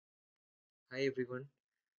Hi everyone.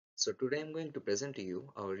 So today I'm going to present to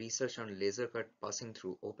you our research on laser cut passing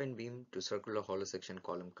through open beam to circular hollow section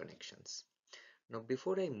column connections. Now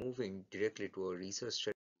before I move in directly to our research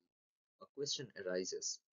study, a question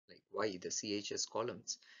arises like why the CHS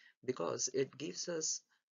columns? Because it gives us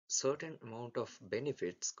certain amount of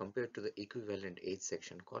benefits compared to the equivalent 8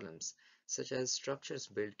 section columns, such as structures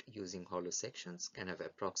built using hollow sections can have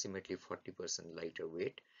approximately 40% lighter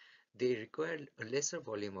weight. They require a lesser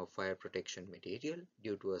volume of fire protection material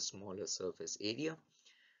due to a smaller surface area,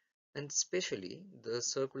 and especially the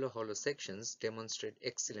circular hollow sections demonstrate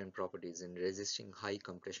excellent properties in resisting high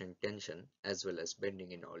compression tension as well as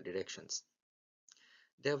bending in all directions.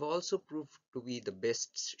 They have also proved to be the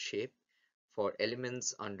best shape for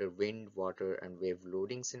elements under wind, water, and wave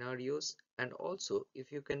loading scenarios, and also if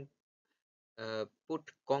you can put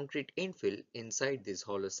concrete infill inside these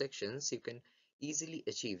hollow sections, you can easily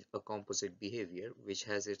achieve a composite behavior which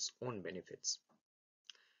has its own benefits.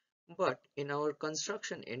 But in our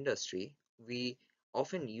construction industry, we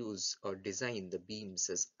often use or design the beams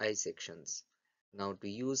as I sections. Now, to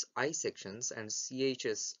use I sections and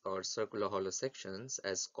CHS or circular hollow sections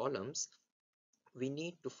as columns, we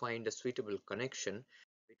need to find a suitable connection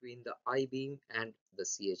between the I beam and the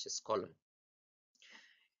CHS column.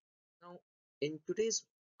 Now, in today's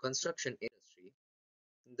construction industry,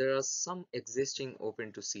 there are some existing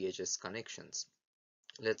open to CHS connections.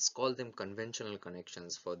 Let's call them conventional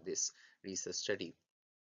connections for this research study.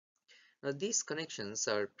 Now, these connections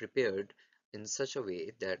are prepared in such a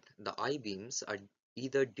way that the I-beams are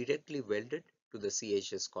either directly welded to the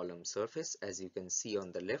CHS column surface, as you can see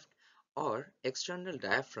on the left, or external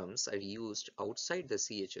diaphragms are used outside the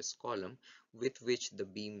CHS column with which the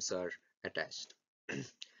beams are attached.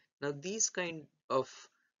 Now, these kind of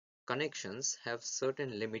connections have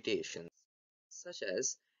certain limitations, such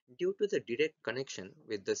as due to the direct connection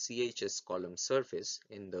with the CHS column surface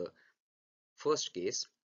in the first case,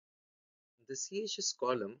 the CHS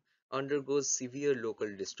column undergoes severe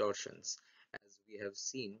local distortions, as we have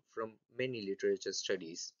seen from many literature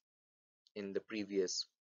studies in the previous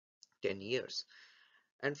 10 years.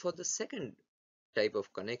 And for the second type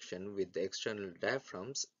of connection with the external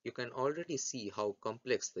diaphragms, you can already see how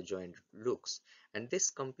complex the joint looks, and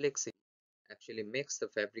this complexity actually makes the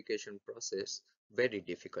fabrication process very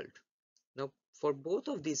difficult. Now, for both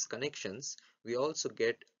of these connections, we also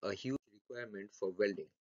get a huge requirement for welding.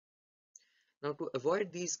 Now, to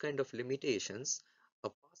avoid these kind of limitations, a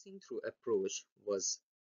passing through approach was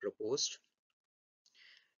proposed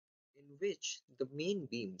in which the main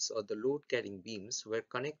beams or the load carrying beams were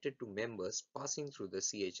connected to members passing through the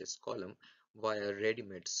CHS column via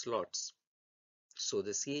ready-made slots. So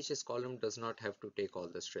the CHS column does not have to take all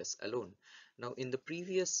the stress alone. Now, in the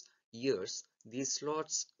previous years, these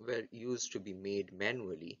slots were used to be made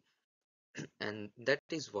manually, and that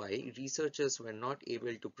is why researchers were not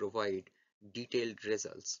able to provide detailed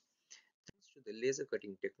results. Thanks to the laser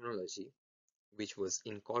cutting technology, which was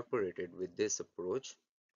incorporated with this approach,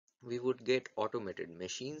 we would get automated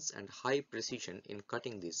machines and high precision in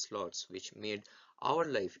cutting these slots, which made our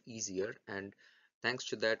life easier, and thanks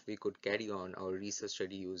to that we could carry on our research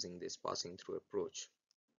study using this passing through approach.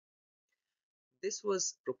 This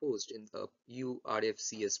was proposed in the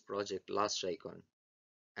URFCS project last icon,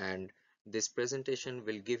 and this presentation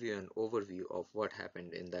will give you an overview of what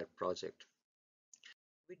happened in that project.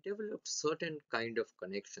 We developed certain kind of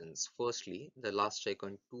connections. Firstly, the last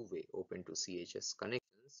icon two-way open to CHS connections.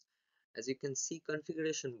 As you can see,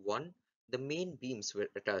 configuration 1, the main beams were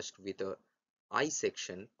attached with a I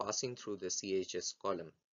section passing through the CHS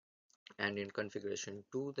column, and in configuration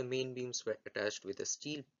 2, the main beams were attached with a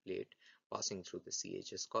steel plate passing through the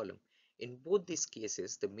CHS column. In both these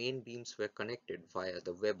cases, the main beams were connected via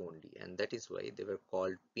the web only, and that is why they were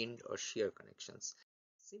called pinned or shear connections.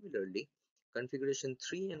 Similarly, configuration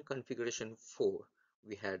 3 and configuration 4,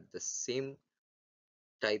 we had the same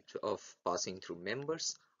type of passing through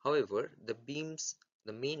members. However, the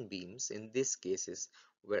main beams in these cases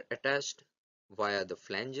were attached via the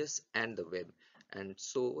flanges and the web, and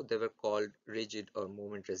so they were called rigid or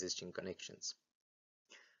moment resisting connections.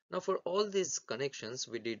 Now, for all these connections,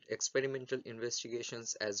 we did experimental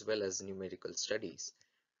investigations as well as numerical studies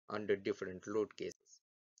under different load cases.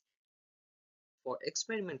 For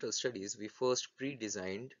experimental studies, we first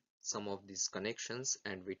pre-designed some of these connections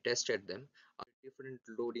and we tested them under different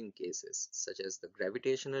loading cases, such as the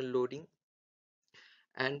gravitational loading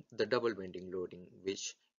and the double bending loading,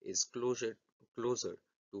 which is closer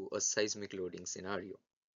to a seismic loading scenario.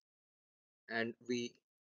 And we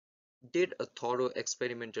did a thorough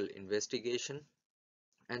experimental investigation,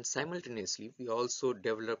 And simultaneously, we also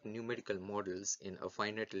developed numerical models in a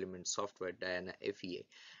finite element software, Diana FEA.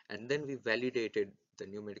 And then we validated the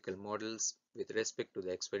numerical models with respect to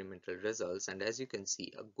the experimental results. And as you can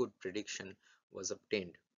see, a good prediction was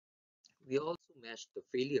obtained. We also matched the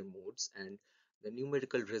failure modes, and the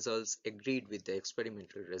numerical results agreed with the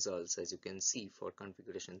experimental results. As you can see, for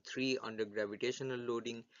configuration 3 under gravitational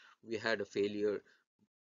loading, we had a failure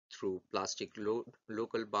through plastic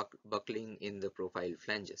local buckling in the profile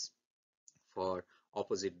flanges. For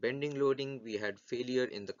opposite bending loading, we had failure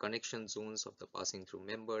in the connection zones of the passing through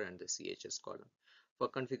member and the CHS column. For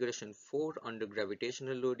configuration 4 under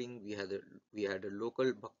gravitational loading, we had a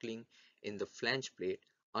local buckling in the flange plate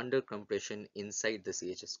under compression inside the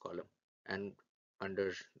CHS column. And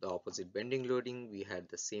under the opposite bending loading, we had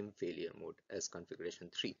the same failure mode as configuration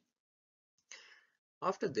 3.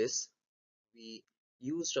 After this, we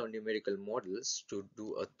used our numerical models to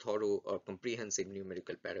do a thorough or comprehensive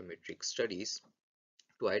numerical parametric studies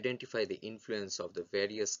to identify the influence of the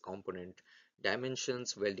various component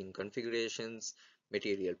dimensions, welding configurations,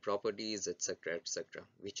 material properties, etc. etc.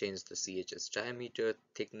 We changed the CHS diameter,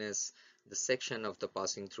 thickness, the section of the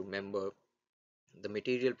passing through member, the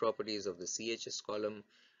material properties of the CHS column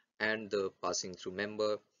and the passing through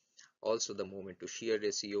member, also the moment to shear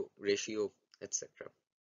ratio, etc.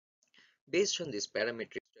 Based on these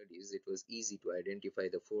parametric studies, it was easy to identify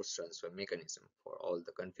the force transfer mechanism for all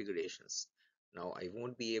the configurations. Now, I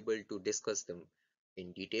won't be able to discuss them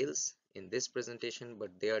in details in this presentation,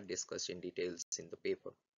 but they are discussed in details in the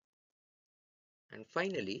paper. And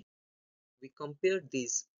finally, we compared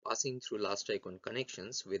these passing through last icon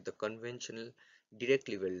connections with the conventional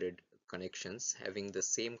directly welded connections having the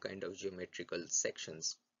same kind of geometrical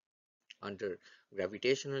sections. Under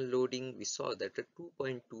gravitational loading, we saw that a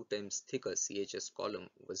 2.2 times thicker CHS column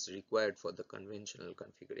was required for the conventional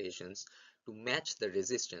configurations to match the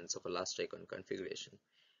resistance of a last icon configuration.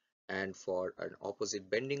 And for an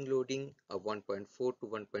opposite bending loading, a 1.4 to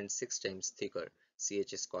 1.6 times thicker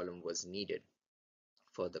CHS column was needed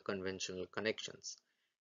for the conventional connections.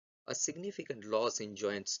 A significant loss in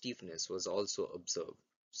joint stiffness was also observed.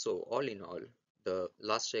 So all in all, the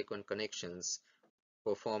last icon connections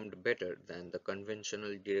performed better than the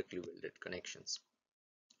conventional directly welded connections.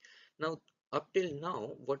 Now, up till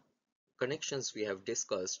now, what connections we have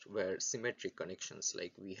discussed were symmetric connections,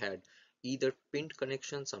 like we had either pinned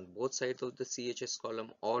connections on both sides of the CHS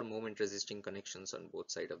column or moment resisting connections on both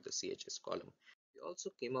sides of the CHS column. We also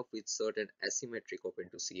came up with certain asymmetric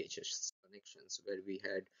open-to-CHS connections where we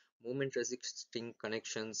had moment resisting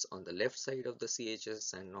connections on the left side of the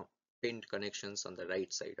CHS and pinned connections on the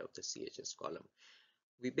right side of the CHS column.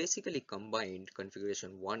 We basically combined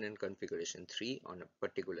configuration 1 and configuration 3 on a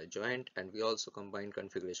particular joint, and we also combined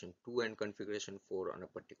configuration 2 and configuration 4 on a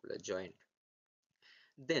particular joint.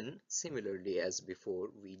 Then, similarly as before,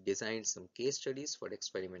 we designed some case studies for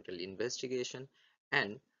experimental investigation,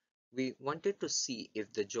 and we wanted to see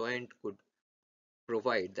if the joint could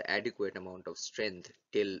provide the adequate amount of strength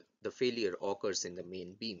till the failure occurs in the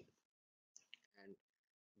main beam. And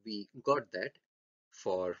we got that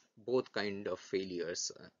for both kind of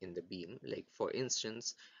failures in the beam. Like for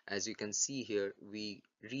instance, as you can see here, we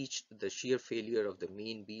reached the shear failure of the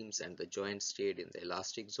main beams and the joint stayed in the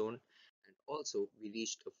elastic zone, and also we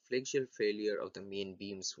reached a flexural failure of the main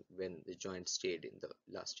beams when the joint stayed in the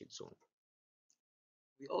elastic zone.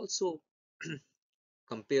 We also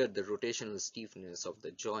compared the rotational stiffness of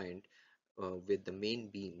the joint with the main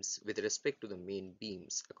beams with respect to the main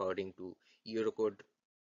beams according to Eurocode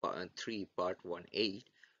 3 part 1.8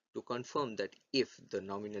 to confirm that if the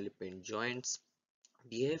nominally pinned joints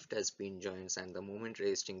behaved as pinned joints and the moment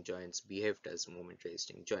resisting joints behaved as moment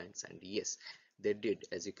resisting joints, and yes, they did.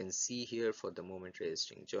 As you can see here, for the moment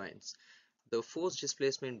resisting joints, the force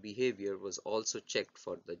displacement behavior was also checked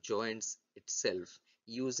for the joints itself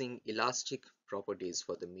using elastic properties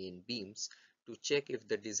for the main beams to check if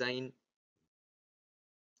the design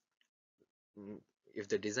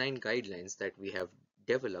guidelines that we have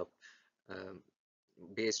developed um,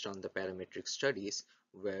 based on the parametric studies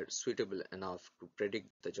were suitable enough to predict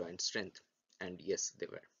the joint strength, and yes, they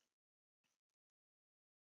were.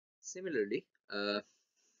 Similarly,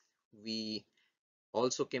 we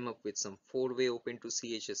also came up with some four-way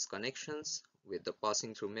Open-to-CHS connections with the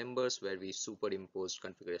passing through members where we superimposed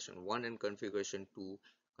configuration 1 and configuration 2,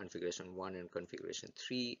 configuration 1 and configuration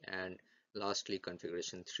 3, and lastly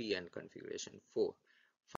configuration 3 and configuration 4.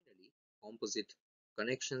 Finally, composite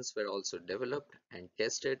connections were also developed and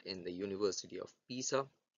tested in the University of Pisa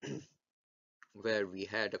where we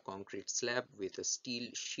had a concrete slab with a steel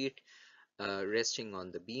sheet resting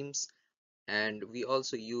on the beams, and we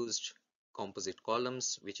also used composite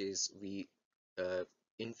columns, which is we uh,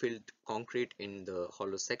 infilled concrete in the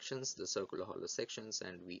hollow sections, the circular hollow sections,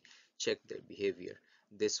 and we check their behavior.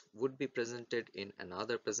 This would be presented in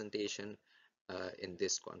another presentation in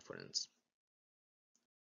this conference.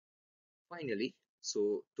 Finally,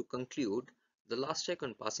 so to conclude, the last check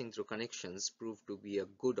on passing through connections proved to be a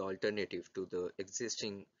good alternative to the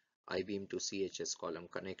existing I-beam to CHS column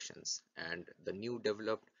connections, and the new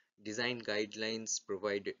developed design guidelines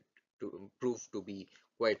provided to prove to be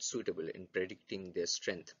quite suitable in predicting their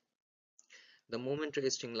strength. The moment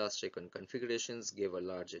resting last check on configurations gave a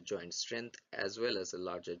larger joint strength as well as a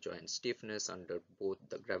larger joint stiffness under both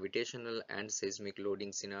the gravitational and seismic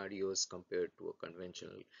loading scenarios compared to a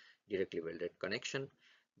conventional directly welded connection.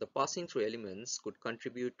 The passing through elements could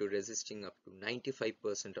contribute to resisting up to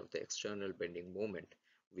 95% of the external bending moment,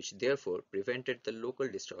 which therefore prevented the local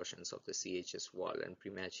distortions of the CHS wall and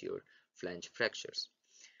premature flange fractures.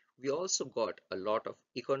 We also got a lot of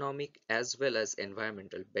economic as well as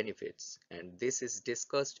environmental benefits, and this is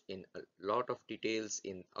discussed in a lot of details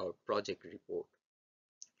in our project report.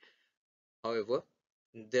 However,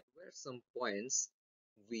 there were some points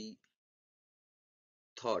we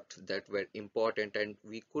thought that were important and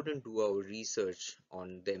we couldn't do our research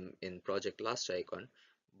on them in project last icon,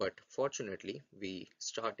 but fortunately we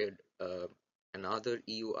started another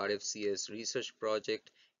EU RFCS research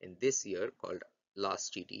project in this year called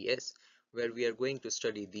last TTS, where we are going to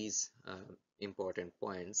study these important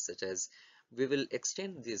points, such as we will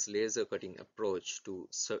extend this laser cutting approach to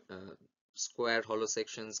square hollow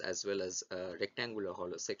sections as well as rectangular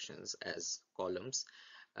hollow sections as columns.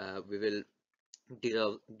 We will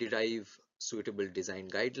derive suitable design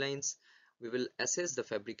guidelines. We will assess the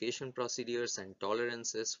fabrication procedures and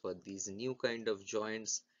tolerances for these new kind of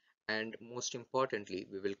joints, and most importantly,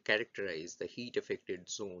 we will characterize the heat affected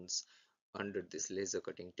zones under this laser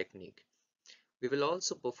cutting technique. We will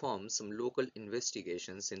also perform some local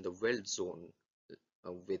investigations in the weld zone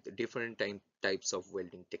with different types of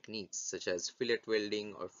welding techniques such as fillet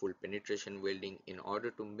welding or full penetration welding in order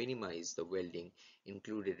to minimize the welding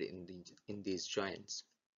included in these joints.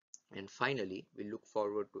 And finally, we look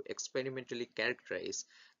forward to experimentally characterize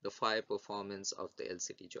the fire performance of the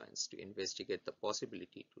LCT joints to investigate the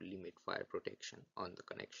possibility to limit fire protection on the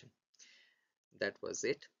connection. That was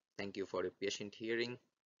it. Thank you for your patient hearing.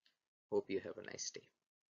 Hope you have a nice day.